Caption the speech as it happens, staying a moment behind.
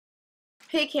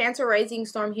Hey Cancer, Rising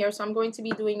Storm here. So I'm going to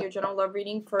be doing your general love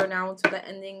reading for now until the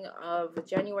ending of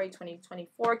January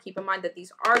 2024. Keep in mind that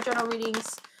these are general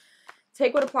readings.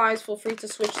 Take what applies. Feel free to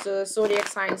switch the zodiac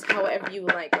signs however you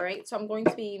like, right? So I'm going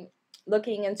to be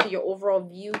looking into your overall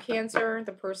view, Cancer,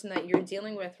 the person that you're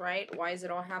dealing with, right? Why is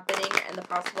it all happening? And the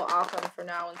possible outcome for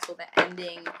now until the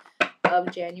ending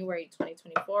of January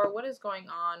 2024. What is going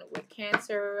on with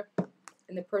Cancer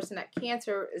and the person that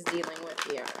Cancer is dealing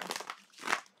with here?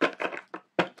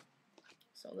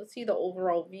 So let's see the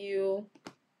overall view.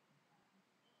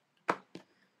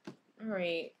 All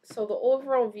right. So the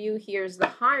overall view here is the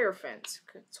Hierophant.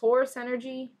 Taurus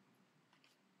energy.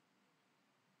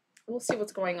 We'll see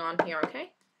what's going on here,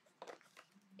 okay?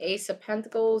 Ace of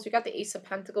Pentacles. You got the Ace of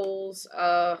Pentacles.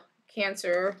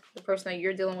 Cancer. The person that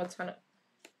you're dealing with.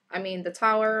 The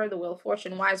Tower. The Wheel of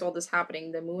Fortune. Why is all this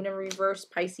happening? The Moon in reverse.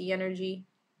 Pisces energy.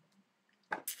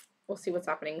 We'll see what's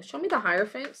happening. Show me the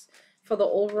Hierophants for the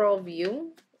overall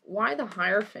view. Why the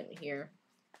Hierophant here?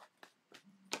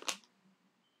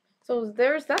 So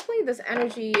there's definitely this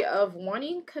energy of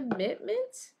wanting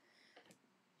commitment.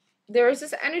 There is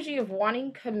this energy of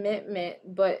wanting commitment,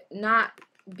 but not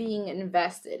being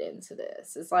invested into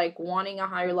this. It's like wanting a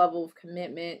higher level of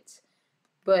commitment,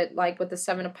 but like with the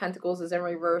Seven of Pentacles is in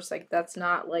reverse. Like that's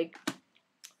not like,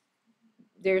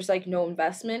 there's like no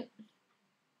investment.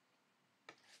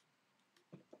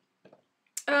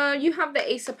 You have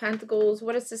the Ace of Pentacles.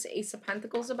 What is this Ace of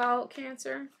Pentacles about,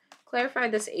 Cancer? Clarify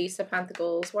this Ace of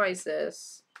Pentacles. Why is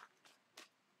this?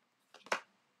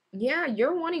 Yeah,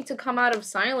 you're wanting to come out of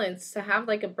silence to have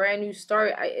like a brand new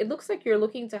start. It looks like you're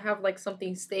looking to have like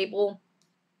something stable,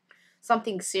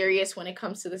 something serious when it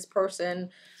comes to this person.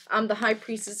 The High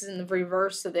Priestess is in the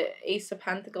reverse of the Ace of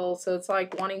Pentacles. So it's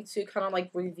like wanting to kind of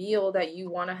like reveal that you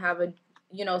want to have a,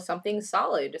 something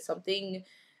solid, something,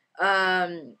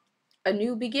 a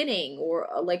new beginning or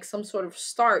like some sort of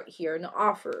start here, an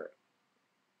offer.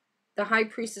 The High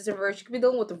Priestess in reverse. You could be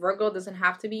dealing with the Virgo. It doesn't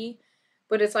have to be.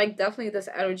 But it's like definitely this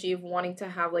energy of wanting to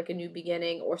have like a new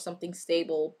beginning or something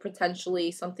stable. Potentially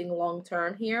something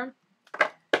long-term here.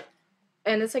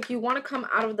 And it's like you want to come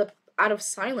out of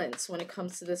silence when it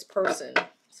comes to this person.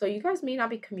 So you guys may not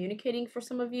be communicating for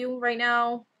some of you right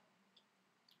now.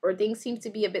 Or things seem to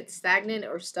be a bit stagnant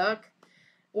or stuck.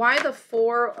 Why the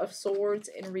Four of Swords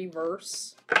in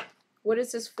reverse? What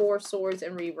is this Four of Swords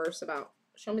in reverse about?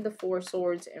 Show me the Four of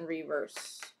Swords in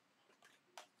reverse.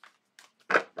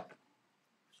 Show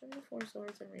me the Four of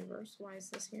Swords in reverse. Why is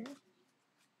this here?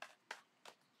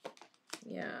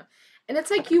 Yeah. And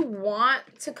it's like you want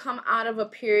to come out of a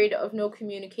period of no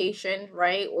communication,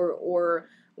 right? Or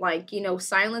like,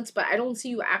 silence, but I don't see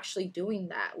you actually doing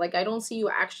that. Like, I don't see you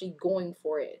actually going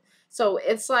for it. So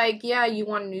it's like, yeah, you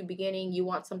want a new beginning, you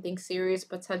want something serious,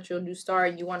 potential new start,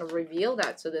 and you want to reveal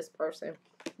that to this person.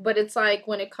 But it's like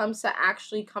when it comes to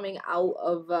actually coming out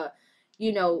of,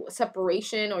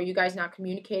 separation or you guys not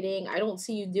communicating, I don't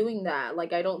see you doing that.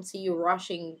 Like, I don't see you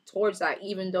rushing towards that,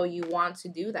 even though you want to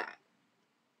do that.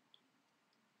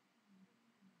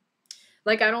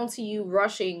 Like, I don't see you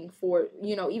rushing for,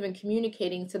 even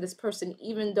communicating to this person,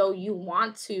 even though you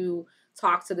want to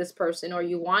talk to this person or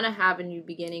you want to have a new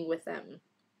beginning with them.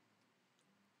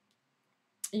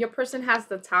 Your person has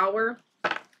the Tower.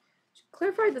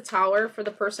 Clarify the Tower for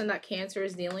the person that Cancer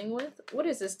is dealing with. What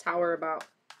is this Tower about?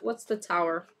 What's the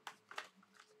Tower?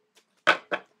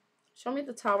 Show me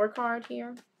the Tower card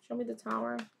here. Show me the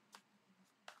Tower.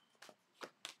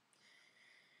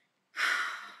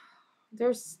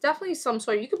 There's definitely some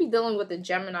sort. You could be dealing with a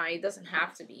Gemini. It doesn't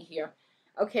have to be here.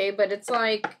 Okay, but it's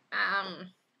like,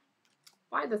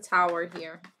 why the Tower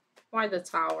here? Why the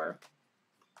Tower?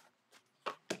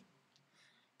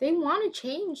 They want to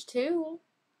change too.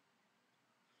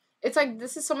 It's like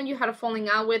this is someone you had a falling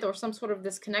out with or some sort of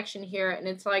disconnection here. And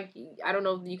it's like, I don't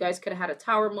know if you guys could have had a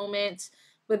Tower moment.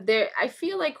 But I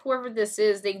feel like whoever this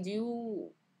is, they do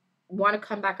want to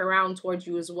come back around towards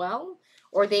you as well.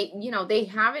 Or they, they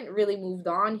haven't really moved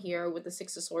on here with the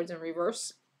Six of Swords in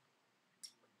reverse.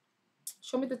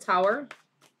 Show me the Tower.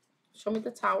 Show me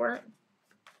the Tower.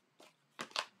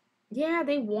 Yeah,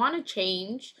 they want to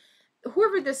change.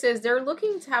 Whoever this is, they're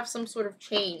looking to have some sort of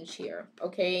change here,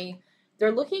 okay?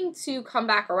 They're looking to come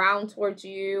back around towards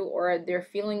you, or they're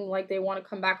feeling like they want to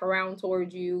come back around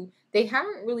towards you. They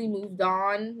haven't really moved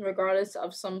on, regardless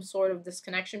of some sort of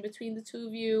disconnection between the two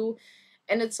of you.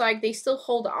 And it's like they still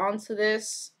hold on to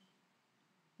this.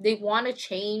 They want to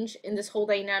change in this whole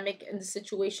dynamic in the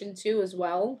situation too as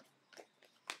well.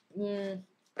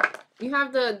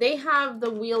 They have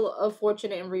the Wheel of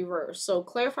Fortune in reverse. So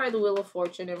clarify the Wheel of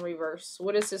Fortune in reverse.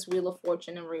 What is this Wheel of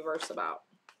Fortune in reverse about?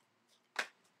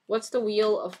 What's the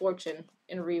Wheel of Fortune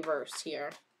in reverse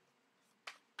here?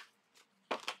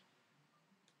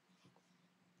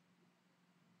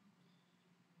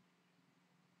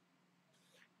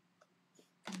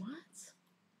 What?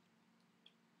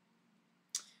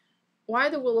 Why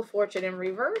the Wheel of Fortune in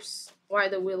reverse? Why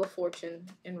the Wheel of Fortune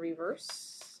in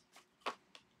reverse?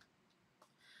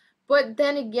 But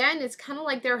then again, it's kind of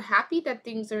like they're happy that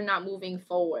things are not moving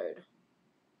forward.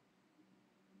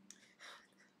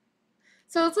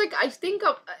 So it's like I think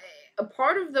a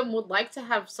part of them would like to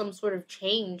have some sort of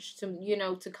change to, you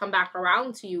know, to come back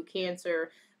around to you,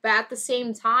 Cancer. But at the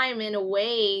same time, in a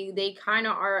way, they kind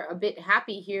of are a bit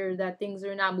happy here that things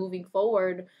are not moving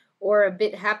forward, or a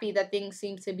bit happy that things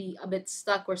seem to be a bit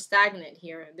stuck or stagnant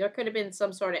here. There could have been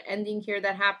some sort of ending here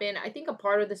that happened. I think a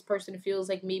part of this person feels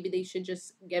like maybe they should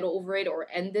just get over it or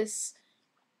end this.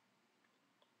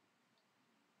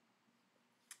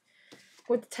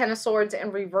 With the Ten of Swords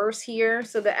in reverse here.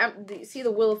 So you see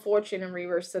the Wheel of Fortune in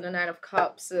reverse to the Nine of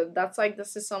Cups. So that's like,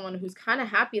 this is someone who's kind of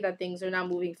happy that things are not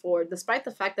moving forward, despite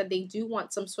the fact that they do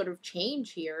want some sort of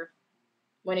change here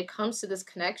when it comes to this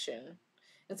connection.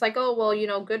 It's like, oh, well, you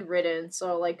know, good riddance.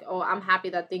 So like, oh, I'm happy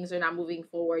that things are not moving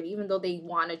forward, even though they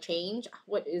want to change.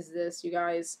 What is this, you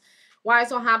guys? Why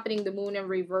is all happening? The Moon in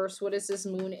reverse. What is this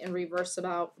Moon in reverse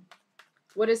about?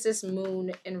 What is this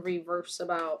Moon in reverse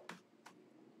about?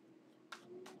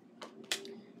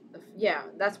 Yeah,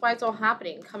 that's why it's all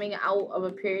happening. Coming out of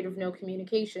a period of no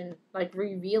communication, like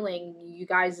revealing you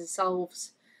guys'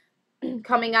 selves,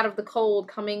 coming out of the cold,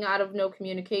 coming out of no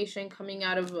communication, coming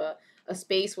out of a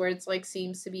space where it's like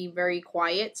seems to be very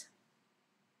quiet.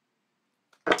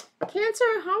 Cancer,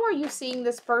 how are you seeing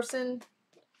this person?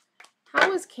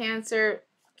 How is Cancer,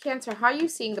 how are you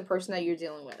seeing the person that you're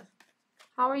dealing with?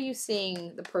 How are you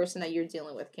seeing the person that you're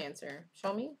dealing with, Cancer?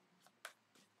 Show me.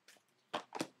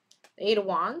 Eight of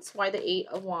Wands. Why the Eight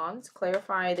of Wands?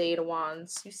 Clarify the Eight of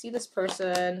Wands. You see this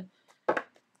person. I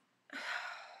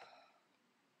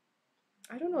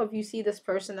don't know if you see this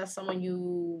person as someone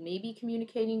you may be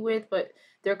communicating with, but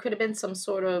there could have been some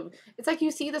sort of... It's like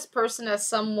you see this person as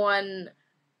someone...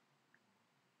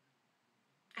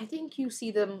 I think you see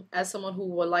them as someone who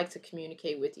would like to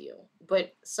communicate with you,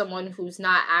 but someone who's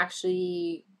not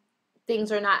actually...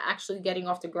 Things are not actually getting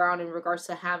off the ground in regards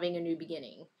to having a new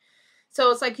beginning. So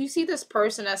it's like you see this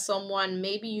person as someone,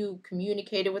 maybe you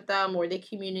communicated with them or they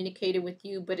communicated with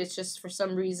you, but it's just for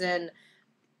some reason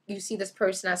you see this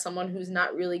person as someone who's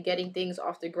not really getting things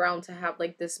off the ground to have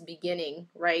like this beginning,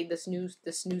 right? This new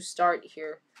start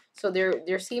here. So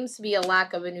there seems to be a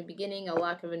lack of a new beginning, a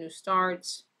lack of a new start.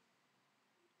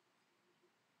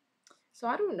 So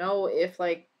I don't know if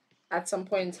like at some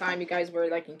point in time you guys were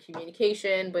like in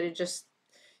communication, but it just,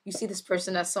 you see this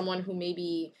person as someone who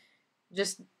maybe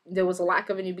just there was a lack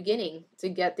of a new beginning to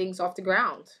get things off the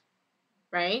ground,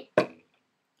 right?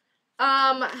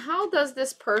 How does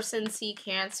this person see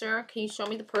Cancer? Can you show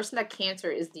me the person that Cancer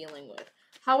is dealing with?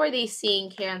 How are they seeing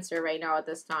Cancer right now at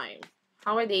this time?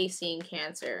 How are they seeing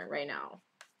Cancer right now?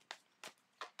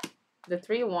 The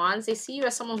Three of Wands, they see you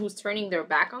as someone who's turning their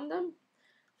back on them?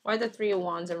 Why the Three of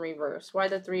Wands in reverse? Why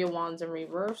the Three of Wands in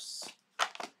reverse?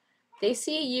 They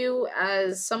see you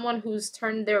as someone who's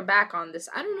turned their back on this.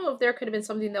 I don't know if there could have been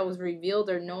something that was revealed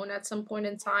or known at some point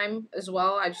in time as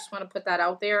well. I just want to put that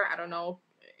out there. I don't know.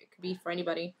 It could be for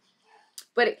anybody.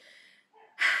 But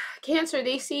Cancer,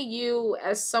 they see you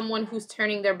as someone who's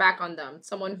turning their back on them.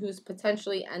 Someone who's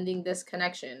potentially ending this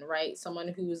connection, right? Someone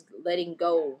who's letting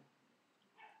go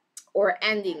or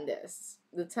ending this.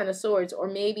 The Ten of Swords. Or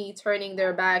maybe turning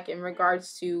their back in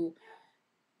regards to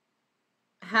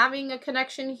having a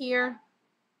connection here.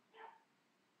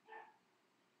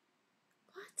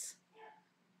 What?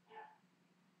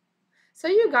 So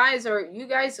you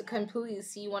guys completely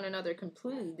see one another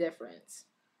completely different.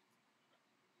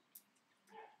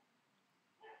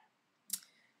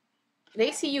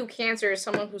 They see you, Cancer, as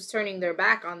someone who's turning their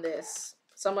back on this.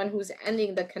 Someone who's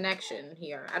ending the connection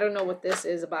here. I don't know what this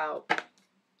is about.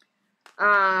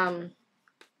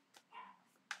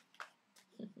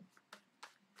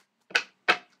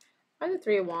 Why the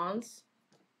Three of Wands?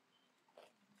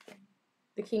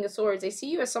 The King of Swords. They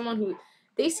see you as someone who...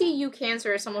 They see you,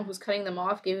 Cancer, as someone who's cutting them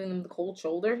off, giving them the cold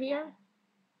shoulder here.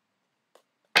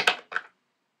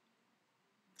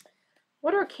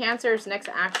 What are Cancer's next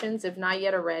actions, if not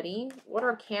yet already? What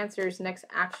are Cancer's next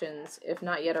actions, if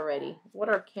not yet already? What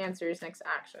are Cancer's next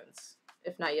actions,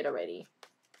 if not yet already?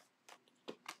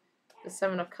 The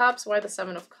Seven of Cups. Why the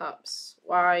Seven of Cups?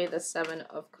 Why the Seven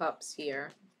of Cups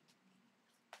here?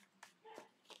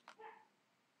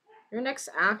 Your next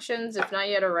actions, if not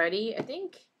yet already, I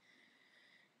think...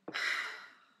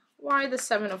 Why the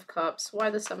Seven of Cups?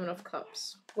 Why the Seven of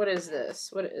Cups? What is this?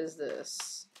 What is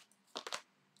this?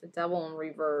 The Devil in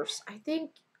reverse. I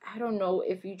don't know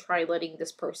if you try letting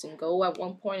this person go at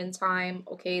one point in time.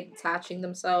 Okay, detaching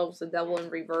themselves. The Devil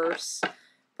in reverse.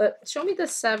 But show me the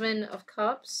Seven of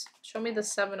Cups. Show me the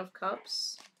Seven of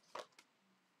Cups.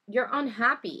 You're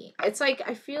unhappy. It's like,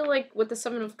 I feel like with the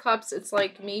Seven of Cups, it's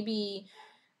like maybe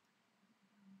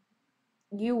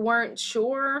you weren't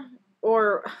sure.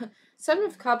 Or Seven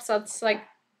of Cups, that's like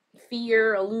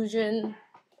fear, illusion,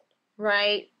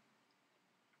 right?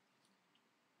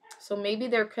 So maybe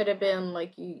there could have been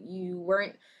like you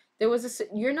weren't, there was a,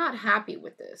 you're not happy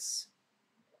with this.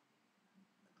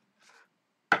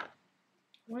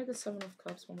 Why the Seven of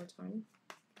Cups one more time?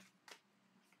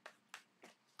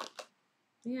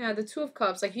 Yeah, the Two of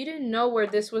Cups, like you didn't know where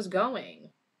this was going,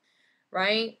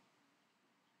 right?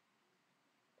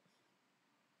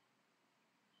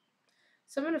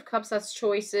 Seven of Cups, that's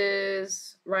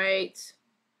choices, right?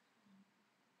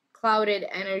 Clouded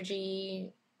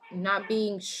energy, not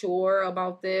being sure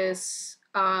about this.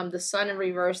 The Sun in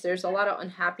reverse, there's a lot of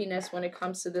unhappiness when it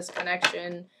comes to this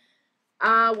connection.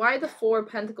 Why the Four of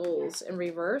Pentacles in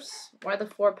reverse? Why the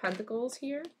Four of Pentacles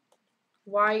here?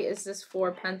 Why is this Four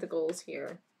of Pentacles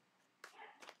here?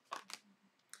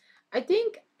 I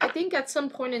think at some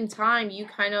point in time you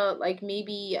kind of like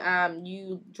maybe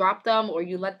you drop them or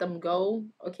you let them go,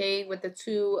 okay? With the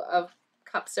Two of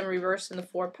Cups in reverse and the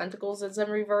Four of Pentacles is in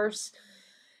reverse.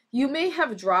 You may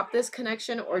have dropped this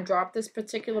connection or dropped this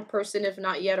particular person if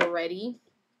not yet already.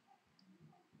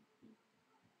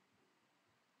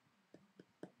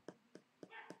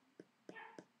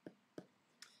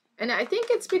 And I think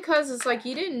it's because it's like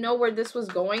you didn't know where this was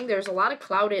going. There's a lot of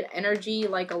clouded energy,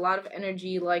 like a lot of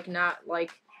energy, like not like,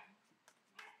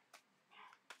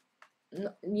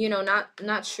 you know,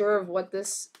 not sure of what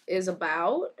this is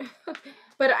about.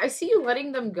 But I see you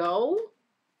letting them go,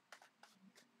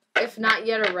 if not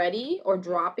yet already, or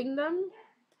dropping them.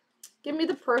 Give me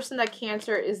the person that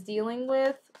Cancer is dealing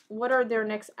with. What are their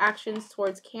next actions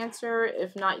towards Cancer,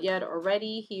 if not yet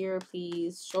already? Here,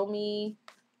 please show me.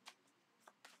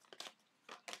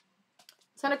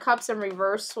 Ten of Cups in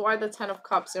reverse. Why the Ten of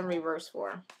Cups in reverse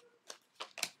for?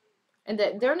 And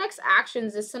their next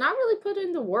actions is to not really put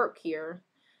in the work here.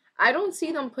 I don't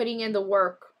see them putting in the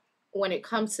work when it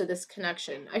comes to this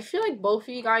connection. I feel like both of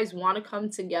you guys want to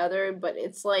come together, but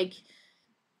it's like,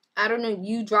 I don't know,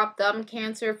 you dropped them,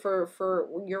 Cancer, for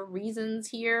your reasons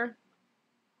here.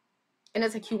 And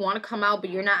it's like you want to come out, but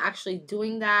you're not actually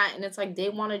doing that. And it's like they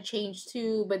want to change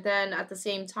too, but then at the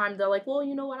same time, they're like, well,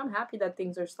 you know what? I'm happy that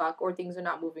things are stuck or things are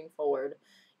not moving forward,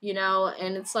 you know?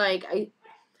 And it's like,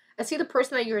 I see the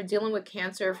person that you're dealing with,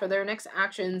 Cancer, for their next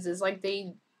actions is like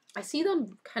I see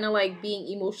them kind of like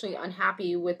being emotionally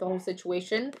unhappy with the whole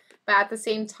situation, but at the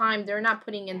same time, they're not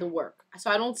putting in the work. So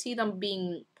I don't see them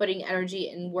putting energy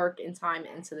and work and time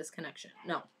into this connection.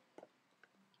 No.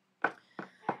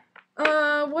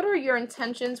 What are your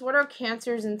intentions? What are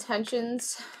Cancer's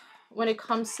intentions when it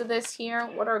comes to this here?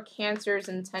 What are Cancer's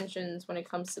intentions when it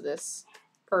comes to this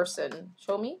person?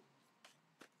 Show me.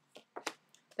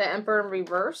 The Emperor in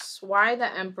reverse. Why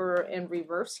the Emperor in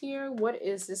reverse here? What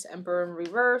is this Emperor in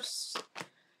reverse?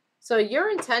 So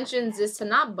your intentions is to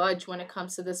not budge when it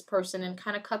comes to this person and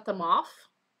kind of cut them off.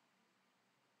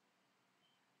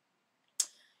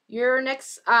 Your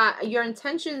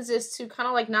intentions is to kind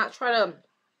of like not try to,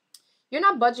 you're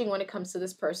not budging when it comes to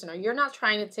this person, or you're not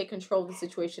trying to take control of the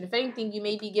situation. If anything, you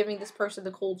may be giving this person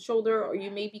the cold shoulder, or you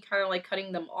may be kind of like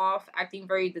cutting them off, acting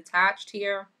very detached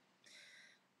here.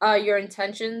 Your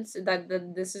intentions that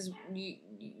this is,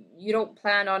 you don't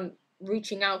plan on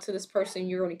reaching out to this person.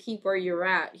 You're going to keep where you're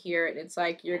at here, and it's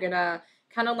like you're going to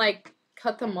kind of like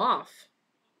cut them off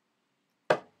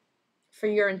for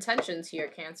your intentions here,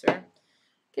 Cancer.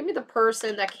 Give me the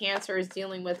person that Cancer is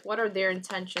dealing with. What are their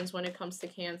intentions when it comes to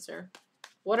Cancer?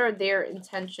 What are their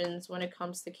intentions when it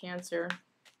comes to Cancer?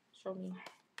 Show me.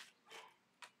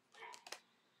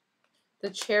 The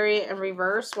Chariot in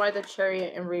reverse. Why the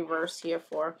Chariot in reverse here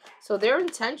for? So their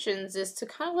intentions is to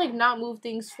kind of like not move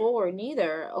things forward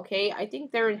neither, okay? I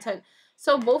think their intent...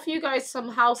 So both of you guys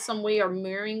somehow, some way are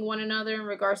mirroring one another in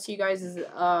regards to you guys'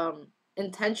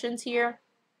 intentions here.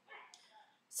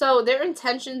 So their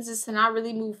intentions is to not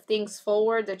really move things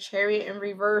forward. The Chariot in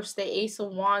reverse, the Ace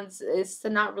of Wands is to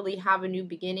not really have a new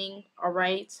beginning, all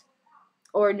right?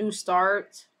 Or a new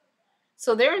start.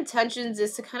 So their intentions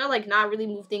is to kind of like not really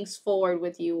move things forward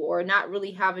with you, or not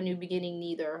really have a new beginning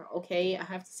neither, okay? I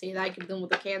have to say that. I keep them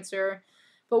with the Cancer.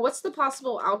 But what's the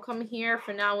possible outcome here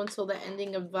for now until the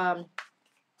ending of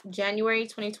January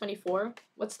 2024?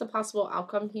 What's the possible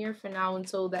outcome here for now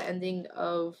until the ending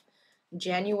of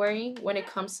January when it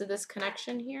comes to this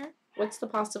connection here? What's the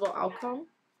possible outcome?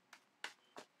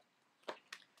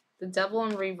 The Devil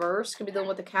in reverse could be dealing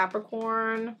with the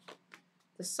Capricorn.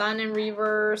 The Sun in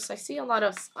reverse. I see a lot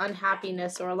of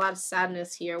unhappiness or a lot of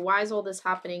sadness here. Why is all this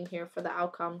happening here for the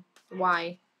outcome?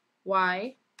 Why?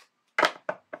 Why?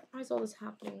 Why is all this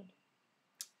happening?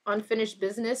 Unfinished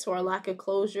business or a lack of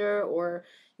closure, or,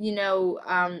 you know,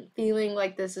 feeling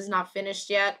like this is not finished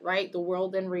yet, right? The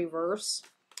World in reverse.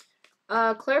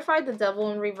 Clarify the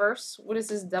Devil in reverse. What is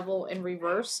this Devil in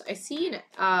reverse? I see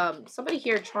somebody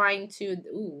here trying to,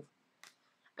 ooh.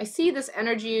 I see this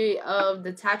energy of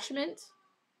detachment.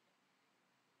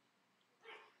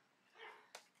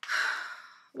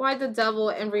 Why the Devil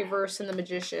in reverse in the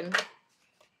Magician?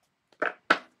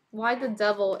 Why the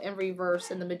Devil in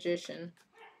reverse in the Magician?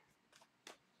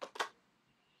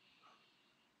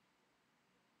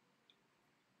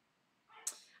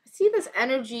 I see this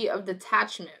energy of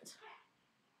detachment.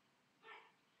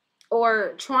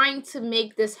 Or trying to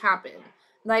make this happen.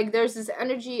 Like, there's this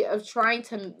energy of trying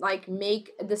to, like,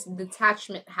 make this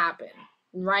detachment happen,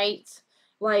 right?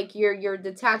 Like, you're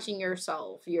detaching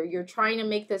yourself. You're trying to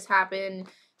make this happen.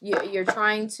 You're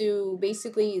trying to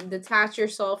basically detach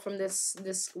yourself from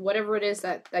this whatever it is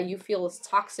that you feel is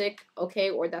toxic, okay,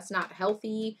 or that's not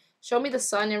healthy. Show me the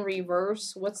Sun in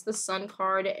reverse. What's the Sun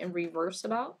card in reverse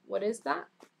about? What is that?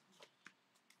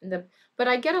 But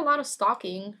I get a lot of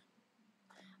stalking.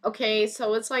 Okay,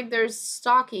 so it's like there's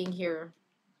stalking here.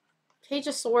 Page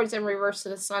of Swords in reverse to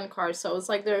the Sun card. So it's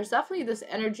like there's definitely this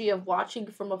energy of watching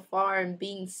from afar and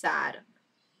being sad.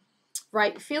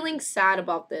 Right? Feeling sad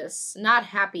about this. Not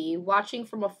happy. Watching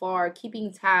from afar.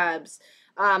 Keeping tabs.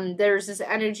 There's this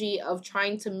energy of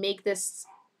trying to make this,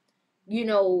 you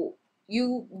know,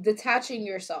 you detaching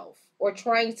yourself. Or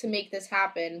trying to make this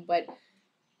happen. But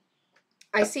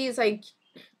I see it's like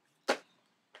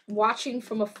watching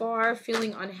from afar,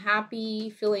 feeling unhappy,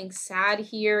 feeling sad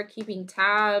here, keeping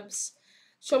tabs.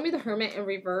 Show me the Hermit in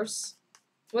reverse.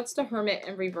 What's the Hermit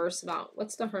in reverse about?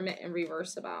 What's the Hermit in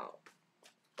reverse about?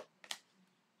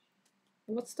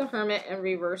 What's the Hermit in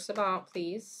reverse about,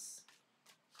 please?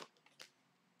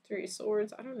 Three of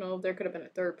Swords. I don't know. There could have been a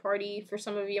third party for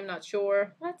some of you. I'm not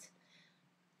sure. What?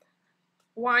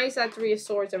 Why is that Three of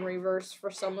Swords in reverse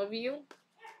for some of you?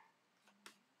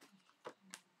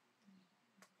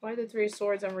 Why the Three of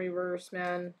Swords in reverse,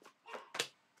 man?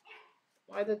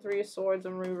 Why the Three of Swords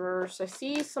in reverse? I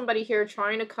see somebody here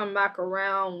trying to come back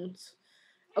around.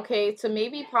 Okay, to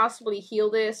maybe possibly heal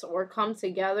this or come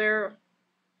together.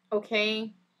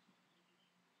 Okay.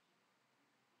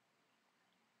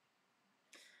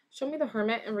 Show me the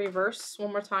Hermit in reverse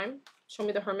one more time. Show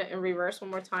me the Hermit in reverse one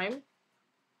more time.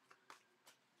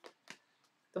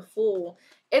 The Fool.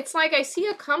 It's like I see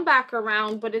a comeback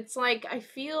around, but it's like I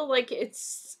feel like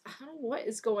it's, I don't know what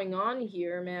is going on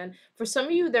here, man. For some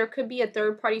of you, there could be a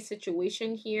third-party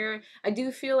situation here. I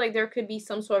do feel like there could be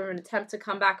some sort of an attempt to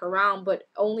come back around, but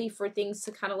only for things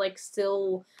to kind of like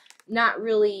still not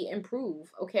really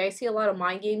improve. Okay, I see a lot of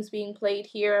mind games being played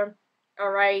here.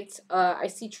 All right, I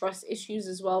see trust issues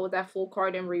as well with that Fool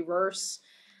card in reverse.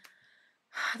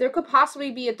 There could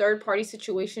possibly be a third-party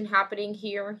situation happening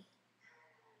here.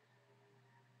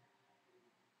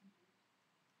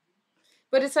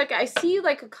 But it's like I see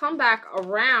like a comeback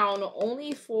around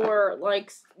only for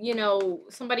like, you know,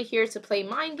 somebody here to play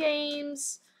mind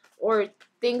games or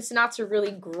things not to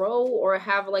really grow or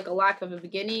have like a lack of a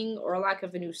beginning or a lack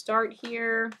of a new start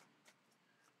here.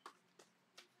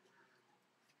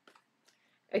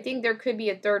 I think there could be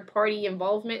a third party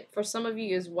involvement for some of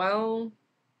you as well.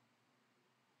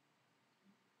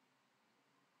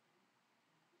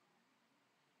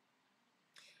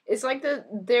 It's like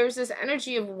there's this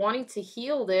energy of wanting to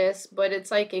heal this, but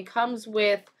it's like it comes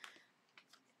with,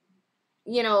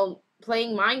 you know,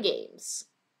 playing mind games,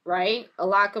 right? A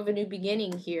lack of a new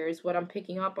beginning here is what I'm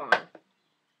picking up on.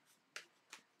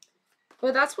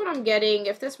 But that's what I'm getting.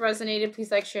 If this resonated,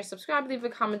 please like, share, subscribe, leave a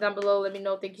comment down below. Let me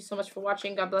know. Thank you so much for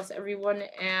watching. God bless everyone.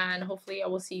 And hopefully I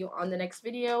will see you on the next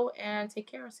video. And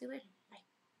take care. I'll see you later.